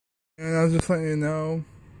And I was just letting you know,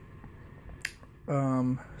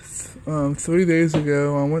 3 days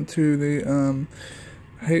ago, I went to the,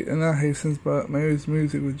 not Hastings, but Mary's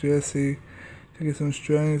Music with Jesse to get some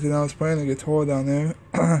strings, and I was playing the guitar down there,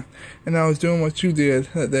 and I was doing what you did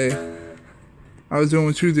that day. I was doing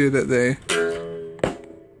what you did that day.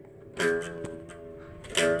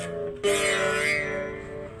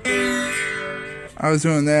 I was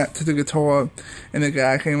doing that to the guitar, and the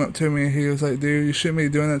guy came up to me and he was like, "Dude, you shouldn't be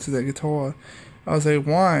doing that to the guitar." I was like,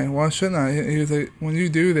 "Why? Why shouldn't I?" He was like, "When you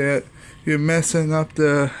do that, you're messing up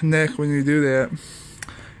the neck when you do that.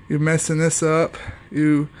 You're messing this up.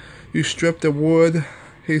 You strip the wood."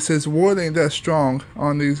 He says, "Wood ain't that strong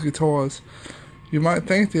on these guitars. You might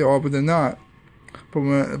think they are, but they're not. But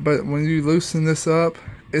when you loosen this up,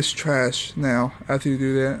 it's trash now after you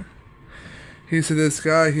do that." He said this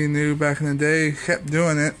guy he knew back in the day kept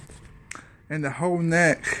doing it, and the whole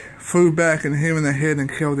neck flew back and hit him in the head and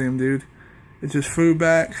killed him, dude. It just flew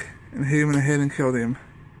back and hit him in the head and killed him.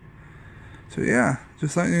 So yeah,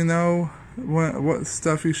 just letting you know what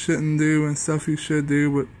stuff you shouldn't do and stuff you should do,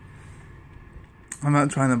 but I'm not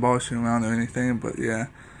trying to boss you around or anything, but yeah,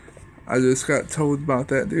 I just got told about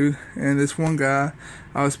that, dude. And this one guy,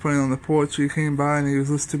 I was playing on the porch, he came by and he was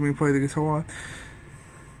listening to me play the guitar.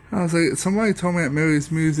 I was like, somebody told me at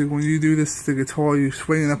Mary's Music, when you do this to the guitar, you're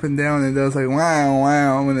swinging up and down, and it does like wow,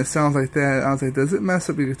 wow, when it sounds like that. I was like, does it mess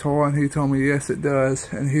up your guitar? And he told me, yes, it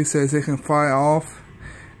does. And he says it can fly off,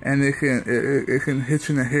 and it can hit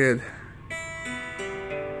you in the head.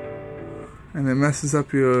 And it messes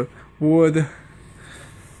up your wood.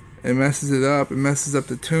 It messes it up. It messes up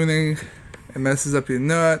the tuning. It messes up your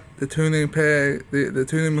nut, the tuning peg, the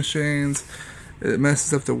tuning machines. It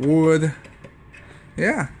messes up the wood.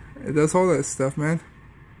 Yeah. It does all that stuff, man.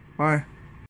 Bye.